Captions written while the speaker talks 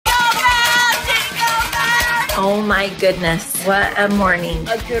Oh my goodness, what a morning.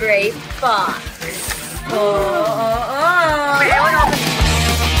 A great box.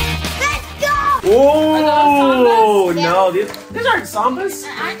 Oh no, these aren't Sambas.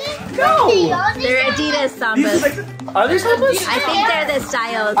 No, they're Adidas Sambas. Are they Sambas? I think they're the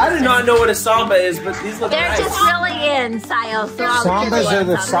style. I did not know what a Samba is, but these look They're nice. just really in style. So Sambas are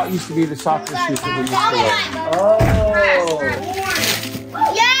the used to be the soccer shoes that we used to wear. Oh.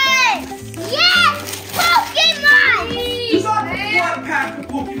 Yes! Yes! Pokemon! You got one pack of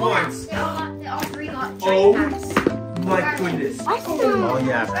Pokemons. All three got Oh my goodness. Oh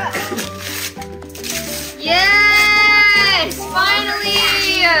yeah. Yes! Finally!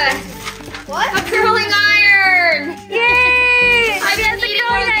 What? A curling iron! Yay! I've been needing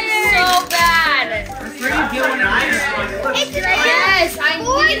one so bad. Yes, I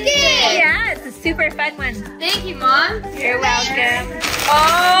needed it. Yeah, it's a super fun one. Thank you, Mom. You're welcome.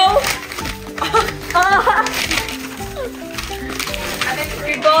 Oh!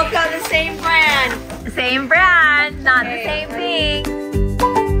 We both got the same brand. Same brand, not the same thing.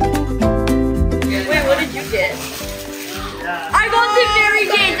 Wait, what did you get? I got the Mary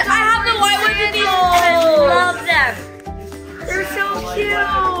Janes. I have the white ones in these. I love them. They're so cute.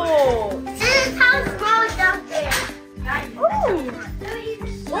 This house goes up there.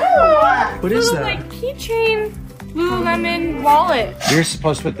 What is that? Like keychain, Lululemon wallet. You're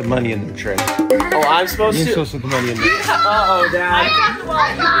supposed to put the money in there, Trey. Oh, I'm supposed You're to. supposed to put the money in there. Uh-oh, Dad.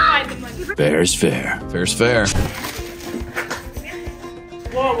 Fair's fair. Fair's fair.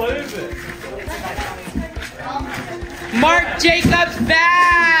 Whoa, what is it? Mark Jacobs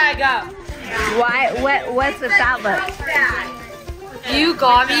bag. What's with that look? You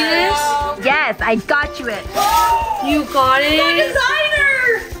got me this? Yes, I got you it. You got it?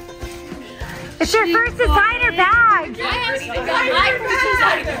 It's your first designer bag. First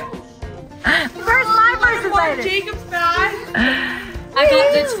my first designer. Jacobs bag. I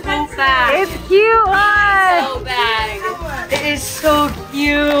got this full bag. It's cute one. So bag. It is so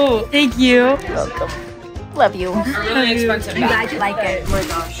cute. Thank you. Welcome. Love you. A really expensive I'm bag. glad you like it. Oh my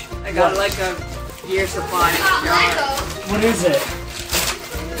gosh. I got like a year supply. What is it?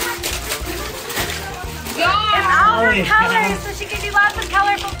 It's all her colors, so she can do lots of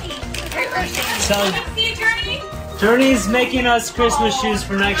colorful things. So, JourNee's making us Christmas shoes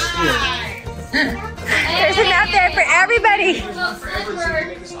for next year. There's enough there for everybody.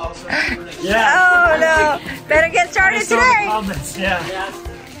 Yeah. Oh no! Better get started today. Comments, yeah.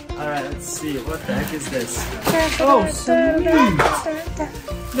 All right, let's see. What the heck is this? Oh, sweet.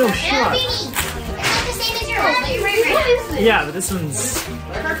 No shot. Yeah, but this one's.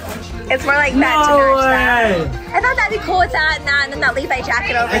 It's more like that to No nurse way. that. I thought that'd be cool with that and then that Levi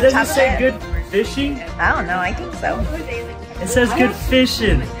jacket over It the doesn't top of say it. good fishing. I don't know. I think so. It says good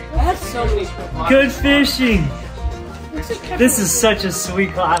fishing. That's so many. Good fishing. This is such a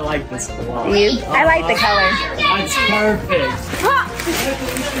sweet color. I like this a lot. I like the color. That's perfect.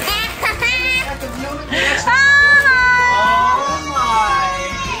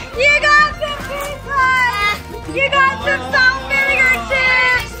 You got some pizza! You got some salt vinegar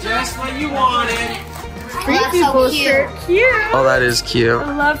chips! Just what you wanted. Free people shirt. Cute. Oh, that is cute.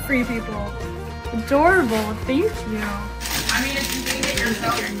 I love free people. Adorable. Thank you.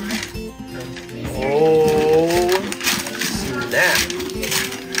 Oh, snap.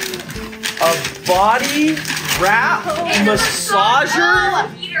 A body wrap massager?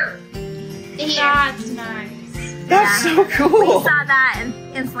 That's nice. That's so We cool. saw that and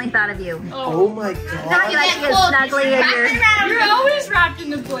instantly thought of you. Oh my Now god. you like to get snuggly in your... You're always wrapped in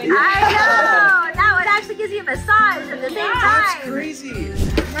the blanket. I know! Now it actually gives you a massage at the same That's time. crazy.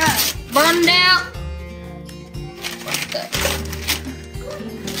 Burn down.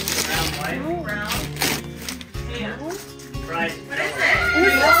 Right.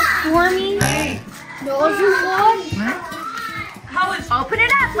 Stormy. Open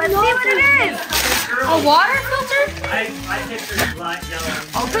it up. Let's see what it is. A water filter? I pictured black, yellow.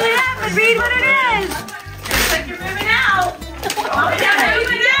 Open it up and read what it is. Looks like you're moving out.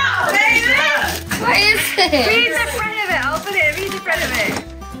 What is it? Read the front of it. Open it. Read the front of it.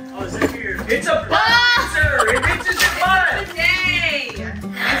 Oh, is this your... It's a boxer. It reaches your butt.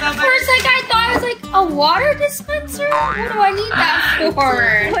 First, like, I thought it was like a water dispenser. What do I need that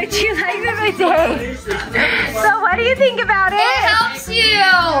for? Would you like the bidet? So what do you think about it? It helps you.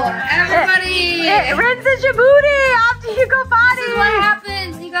 Everybody. It rinses your booty after you go potty. This is what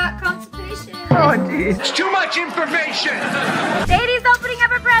happens. You got constipation. Oh, geez. It's too much information. SaiDee's opening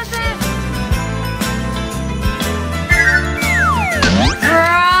up a present.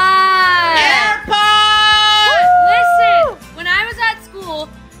 Listen, when I was at school,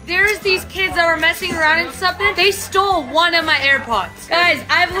 there's these kids that were messing around and something. They stole one of my AirPods. Guys,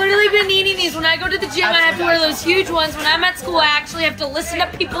 I've literally been needing these. When I go to the gym, I have to wear those huge ones. When I'm at school, I actually have to listen to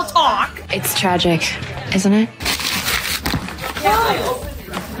people talk. It's tragic, isn't it?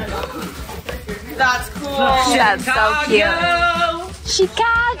 That's cool. That's so cute.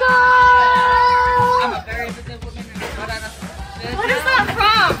 Chicago! What is that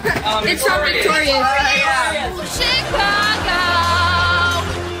from? It's from Victoria. Chicago!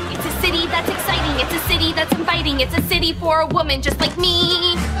 It's a city that's exciting. It's a city that's inviting. It's a city for a woman just like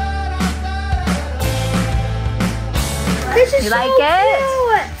me. This is You so like it?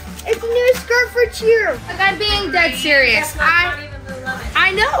 cute. It's a new skirt for cheer. Like, I'm being dead serious.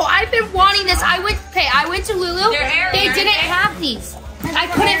 I know. I've been wanting this. I went to Lulu. They didn't have these. I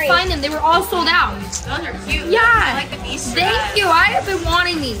couldn't find them. They were all sold out. Those are cute. Yeah. I like the Easter Thank eggs. you. I have been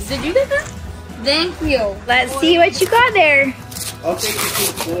wanting these. Did you get them? Thank you. Let's see what you got there. I'll take you to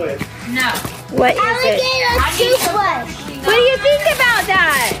the toy. No. What is it? Toothbrush. What do you think about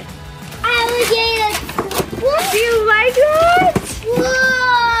that? Alligator. Do you like it?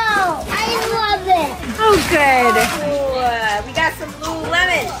 Whoa! I love it. Oh, good. We got some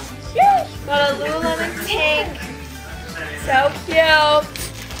Lululemon. Got a Lululemon tank. So cute.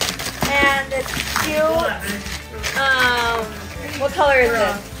 And it's cute. What color is it?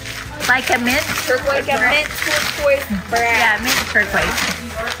 Like a mint turquoise. Like a mint turquoise brown. Yeah, mint turquoise.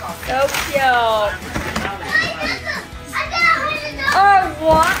 So cute. Oh,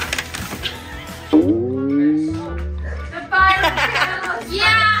 what?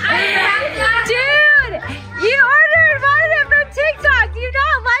 Dude, you ordered one from TikTok. Do you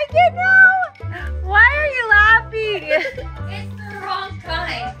not like it now? Why are you laughing? It's the wrong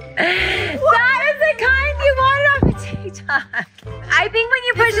kind. That is the kind you wanted off of TikTok. I think when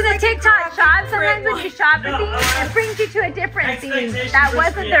you push in the TikTok shop, sometimes when you shop for things, it brings you to a different theme. That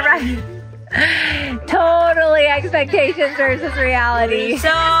wasn't the right. Totally expectations versus reality. So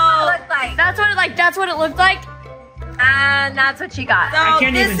that's what it looked like. And that's what she got. So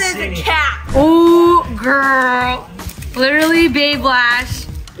can't this even is see. a cat. Oh, girl. Literally, babe lash.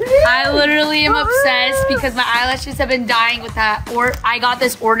 I literally am obsessed because my eyelashes have been dying with that. Or I got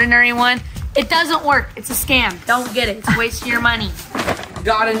this ordinary one. It doesn't work. It's a scam. Don't get it. It's wasting your money.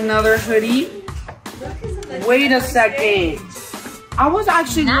 Got another hoodie. Wait a second. I was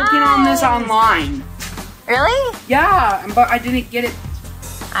actually looking on this online. Really? Yeah, but I didn't get it.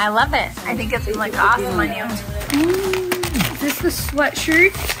 I love it. I think it's like awesome on you. Is this the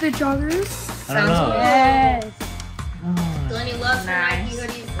sweatshirt? The joggers? I don't know. Yes. DeLayNee loves her Nike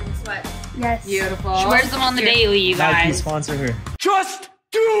hoodies and sweats. Yes. Beautiful. She wears them on the daily, you Nike guys. sponsor her. Just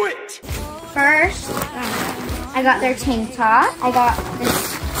do it! First, I got their tank top. I got this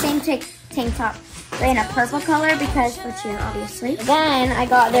same tank top in a purple color because for cheer, obviously. Then I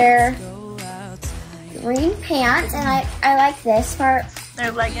got their green pants, and I like this part.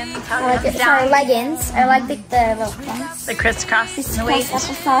 Their leggings. I like it for leggings. I like the little ones. The crisscross in the waist.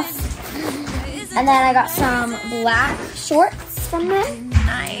 And then I got some black shorts from them.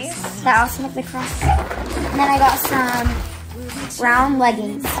 Nice. That also have the cross. And then I got some brown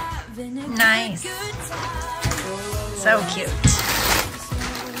leggings. Nice. So cute.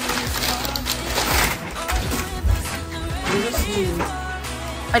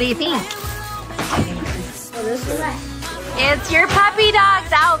 What do you think? It's your puppy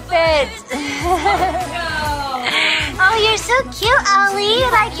dog's outfit. Oh, you're so cute, Ollie.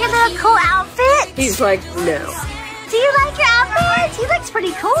 You like your little cool outfit? He's like, no. Do you like your outfit? He looks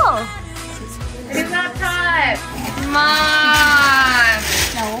pretty cool. It's not time. Mom.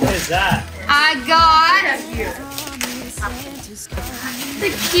 What is that? I got the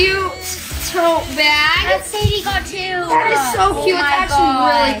cute tote bag. That SaiDee got too. That is so cute. Oh It's my actually gosh.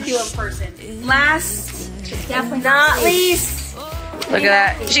 really cute in person. Last, Definitely not least. Look at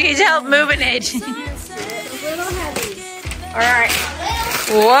that. She needs help moving it. Alright.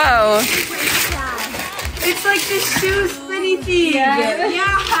 Whoa. It's like the shoe spinny thing. Yeah.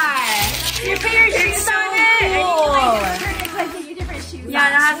 You put your shoes on it. Yeah,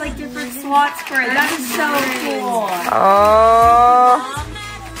 it has like different slots for it. That is so cool. Oh.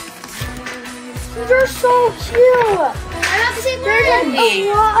 These are so cute. There's like a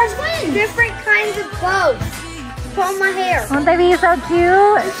lot of different kinds of clothes. Put on my hair. Won't they be so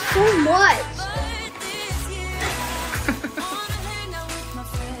cute? So much.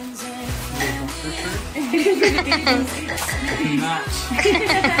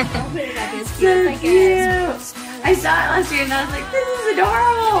 So cute. I saw it last year and I was like, this is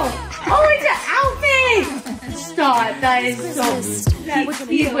adorable. Oh, it's an outfit. Stop. That is so.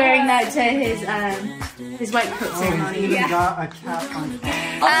 He's wearing that to his white coat ceremony. He got a cap on top.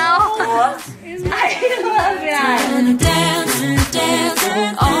 Oh, I love that. We're gonna dance,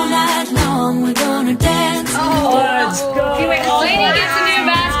 all night long. We're gonna dance. Let's go. DeLayNee gets a new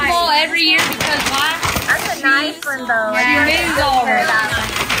basketball every year because why? That's a nice one though. She wins all her.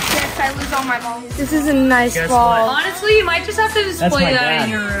 Yes, I lose all my balls. This is a nice ball. Honestly, you might just have to display that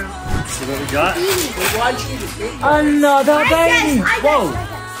in your room. Let's see what we got. Another baby. Whoa.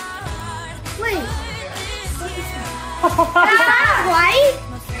 Wait. Is that white?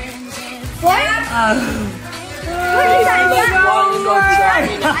 What? What is that?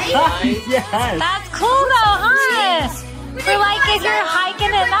 Yes. That's cool though, huh? For like if you're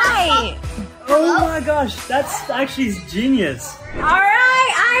hiking at night. Oh my gosh, that's actually genius.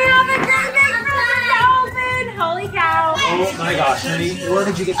 Alright, I have a great big present to open. Holy cow. Oh my gosh, honey. Where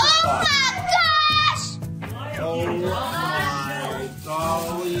did you get this box? Oh my gosh! Oh my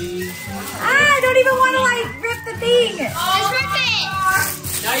golly. I don't even want to like rip the thing. Just rip it!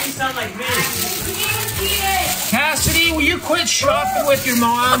 Now you sound like me. Cassidy, will you quit shopping with your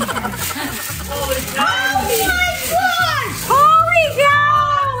mom? Oh my gosh! Holy cow!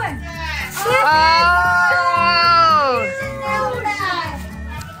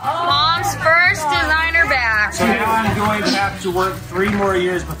 Mom's first designer bag. So now I'm going to have to work 3 more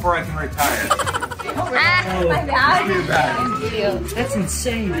years before I can retire. My bag. Your bag. That's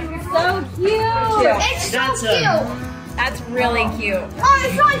insane. So cute. It's so cute! That's really cute. Oh,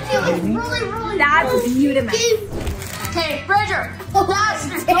 it's really cute! It's really That's beautiful. Okay, Bridger.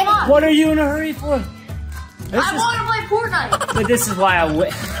 Come on! What are you in a hurry for? I want to play Fortnite. But this is why I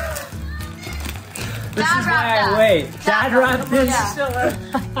wait. This is why I wait. Dad wrapped this.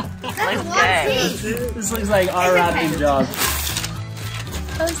 This looks like our wrapping job.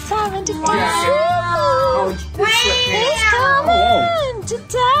 It's time to dance. Wait! To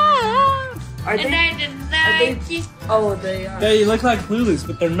dance. Are they? Oh, they are. They look like Clueless,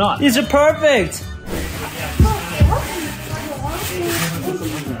 but they're not. These are perfect.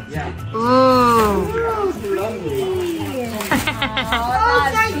 Ooh.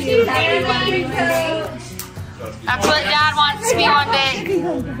 That's what Dad wants to be one day.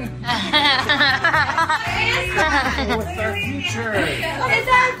 What's our future? It's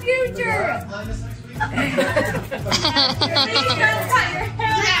our future.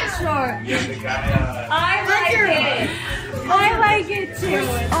 I like it too.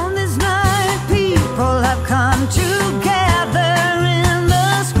 On this night, people have come together in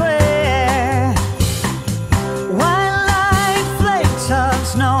the square. While like flakes of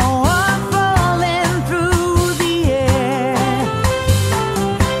snow are falling through the air,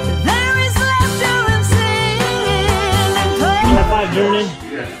 there is laughter and singing and playing. High five, JourNee.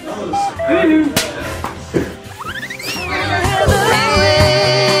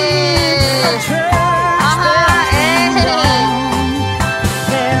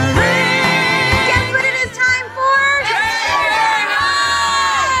 Guess what it is time for?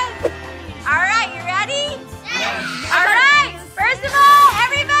 All right, you ready? All right, first of all,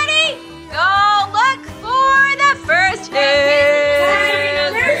 everybody, go look for the first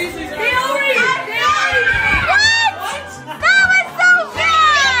hit. What? That was so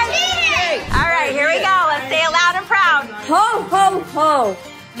fast. All right, here we go. Let's say it loud and proud. Ho, ho, ho.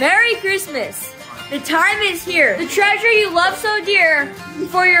 Merry Christmas. The time is here. The treasure you love so dear.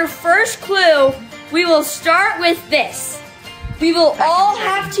 For your first clue, we will start with this. We will all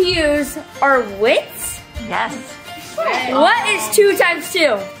have to use our wits. Yes. What is 2 times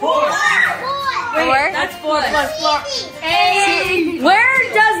 2? 4! That's 4 plus 4. Hey. Where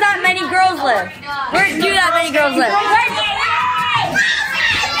does that many girls live? Where do that many girls live?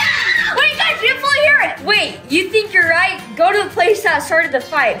 Wait, guys, you didn't fully hear it. Wait, you think you're right? Go to the place that started the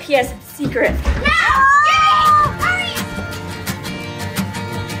fight. P.S. It's secret.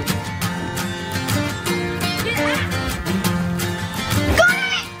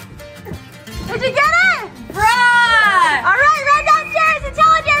 Did you get it? Right. All right, run downstairs and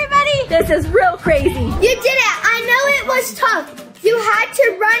tell it to everybody. This is real crazy. You did it! I know it was tough. You had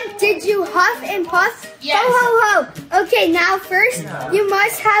to run. Did you huff and puff? Yes. Ho, ho, ho. Okay, now first, you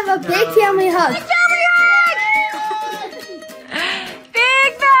must have a big family hug. Big family hug!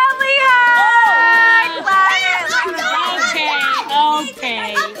 Big family hug!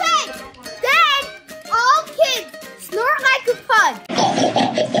 Okay. Okay, then all kids snort like a pug.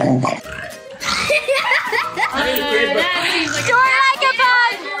 Snort like a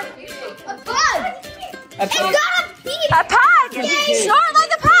pug! A pug. It's got a beat. A pug! Snort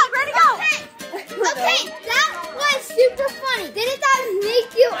like a pug! Ready to go! Okay, that was super funny. Didn't that make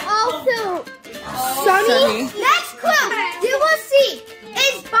you also Sunny. Next clue, you will see,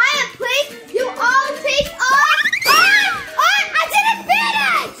 is by a plate you all take on. I didn't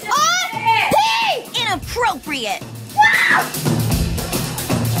finish! On P! Inappropriate. Wow!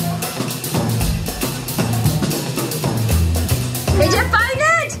 Did you find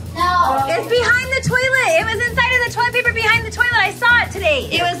it? No. It's behind the toilet. It was inside of the toilet paper behind the toilet. I saw it today.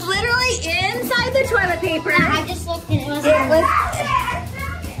 It was literally inside the toilet paper. Yeah, I just looked and it was.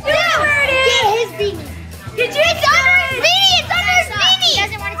 Where it is? Get his beanie. Did you? It's under his beanie. It's under his beanie. He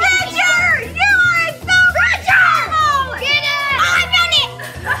doesn't want to take his beanie. Roger! You are so Roger! Get it! Oh, I found it.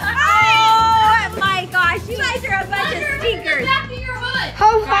 Oh my gosh! You guys are a bunch of stinkers.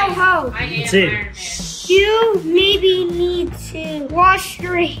 Ho, ho, ho. Let's see. You maybe need to wash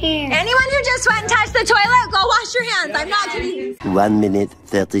your hands. Anyone who just went and touched the toilet, go wash your hands. I'm not kidding. 1 minute,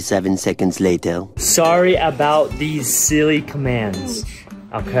 37 seconds later. Sorry about these silly commands.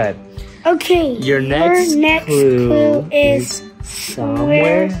 Okay. Okay. Your next clue is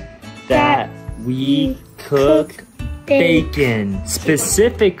somewhere that we cook bacon.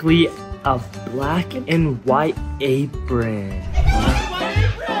 Specifically, a black and white apron.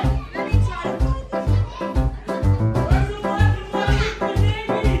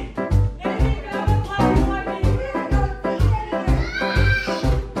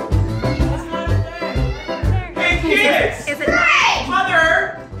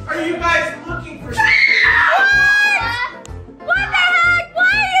 Mother, are you guys looking for something? What the heck?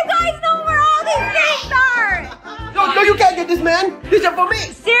 Why do you guys know where all these things are? No, you can't get this, man. These are for me.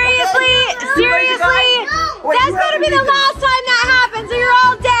 Seriously? Seriously? That's gonna be the last time that happens, or you're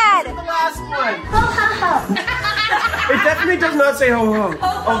all dead. The last one. It definitely does not say ho ho.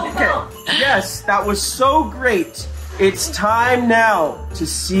 Okay. Yes, that was so great. It's time now to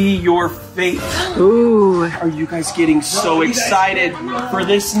see your fate. Ooh. Are you guys getting so excited? For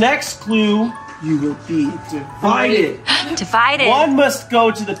this next clue, you will be divided. Divided? One must go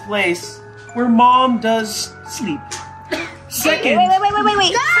to the place where Mom does sleep. Second. Wait. Second!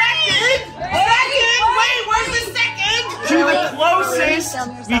 Wait, where's the second? To the closest,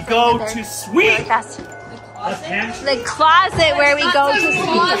 we go to sleep. The closet where we go to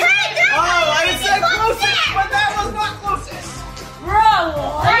sleep. Oh, I said closest, but that was not closest. Bro,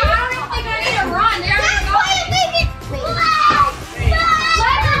 I don't think I need to run. There we go.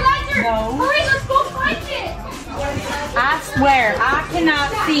 No. Hurry, let's go find it. I swear, I cannot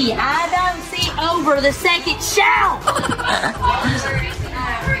see. I don't see over the second shelf. I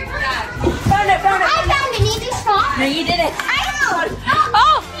found it. Need to stop. No, you didn't.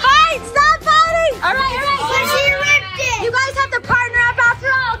 Oh, fight! Stop fighting! All right. But she ripped it. You guys have to partner up after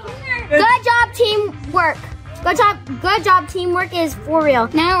all. Come here. Good job, teamwork. Good job, teamwork is for real.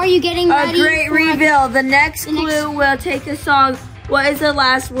 Now are you getting ready? A great reveal. The next clue will take a song. What is the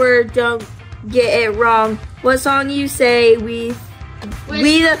last word? Don't get it wrong. What song you say? We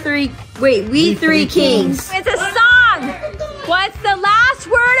three kings. It's a song. What's the last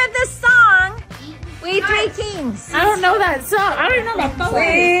word of the song? We Three Kings. I don't know that song. I don't know that song.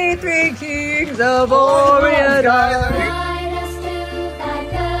 We Three Kings of Orient. Guide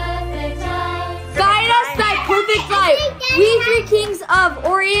us thy perfect life. We Three Kings of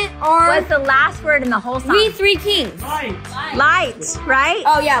Orient are. What's the last word in the whole song? We Three Kings. Light, right?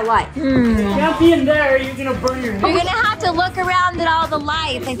 Oh yeah, light. Can't be in there, you're gonna burn your You're gonna have to look around at all the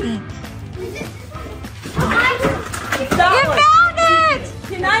lights, I think. You found it!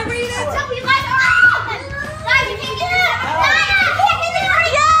 Can I read it?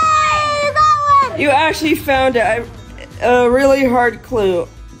 You actually found it. A really hard clue.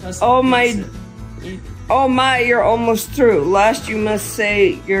 Oh my, you're almost through. Last you must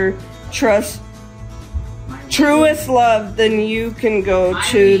say your truest love, then you can go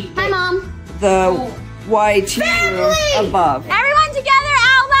to the YT room above. Everyone together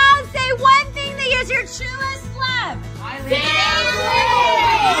out loud, say one thing that is your truest love.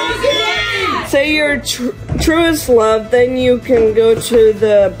 Say your truest love, then you can go to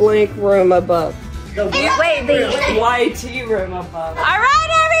the blank room above. The YT room above. All right,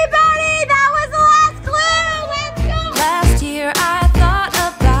 everybody, that was the last clue. Let's go. Last year I thought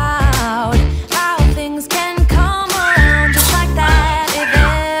about how things can come around just like that if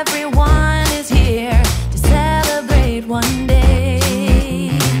everyone is here to celebrate one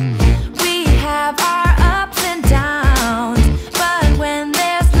day. We have our ups and downs, but when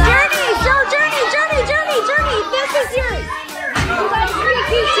there's love... JourNee, this is yours. You got a pretty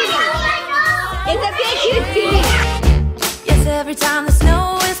cute TV. It's a big cute TV. Yes, every time the snow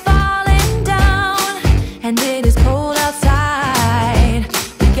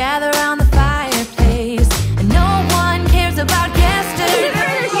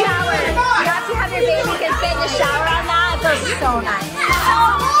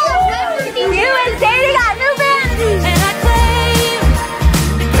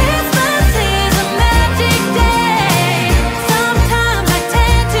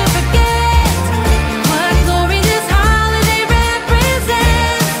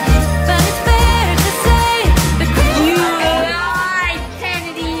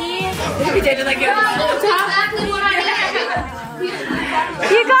We did it like exactly what I did.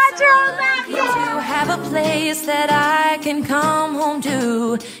 You got your own laptop. You have a place that I can come home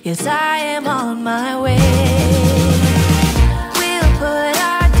to. Yes, I am on my way. We'll put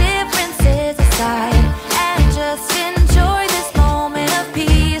our differences aside and just enjoy this moment of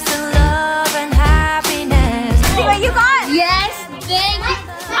peace and love and happiness. See what you got? Yes, thank you.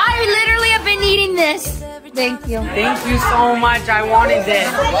 I literally have been eating this. Thank you. Thank you so much. I wanted this.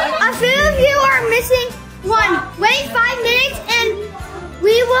 A few of you are missing one. Wait 5 minutes and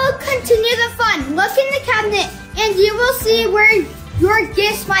we will continue the fun. Look in the cabinet and you will see where your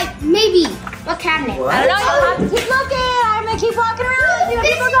gifts might maybe. What cabinet? I don't know. You'll have to keep looking. I'm gonna keep walking around. See what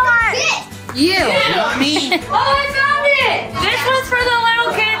people got. You. Not me. Oh, I found it! This one's for the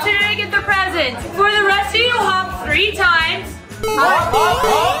little kids who didn't get their presents. For the rest of you, hop 3 times.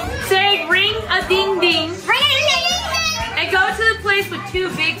 Say ring a ding ding. Ring a ding ding. And go to the place with 2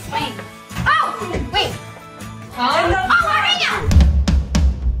 big swings. Oh, wait. Huh? Oh, I know.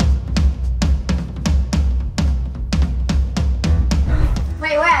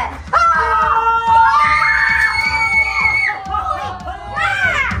 Wait, what?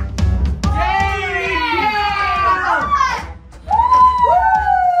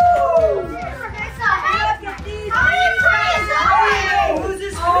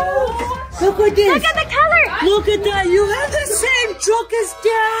 Look at this. Look at the color. Look at that. You have the same truck as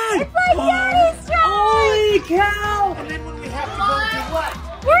Dad. It's like Daddy's truck. Holy cow. And then when we have to go do what?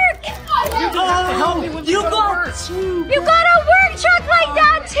 Work. You don't have to help me when you go to work. You got a work truck like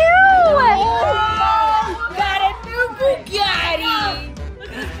that too. Got a new Bugatti.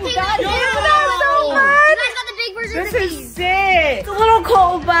 Thank you so much. You guys got the big version of This these. is sick. It's a little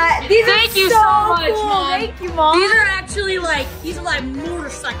cold, but these Thank are you so so much, cool. Mom. Thank you, Mom. These are actually like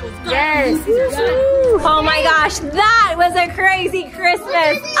motorcycles. Yes. Oh my gosh, that was a crazy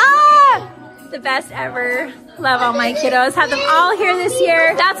Christmas. Ah, the best ever. Love all my kiddos. Have them all here this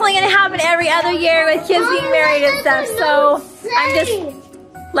year. That's only gonna happen every other year with kids being married and stuff. So I'm just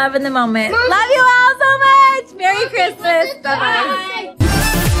loving the moment. Love you all so much. Merry Christmas. Bye bye.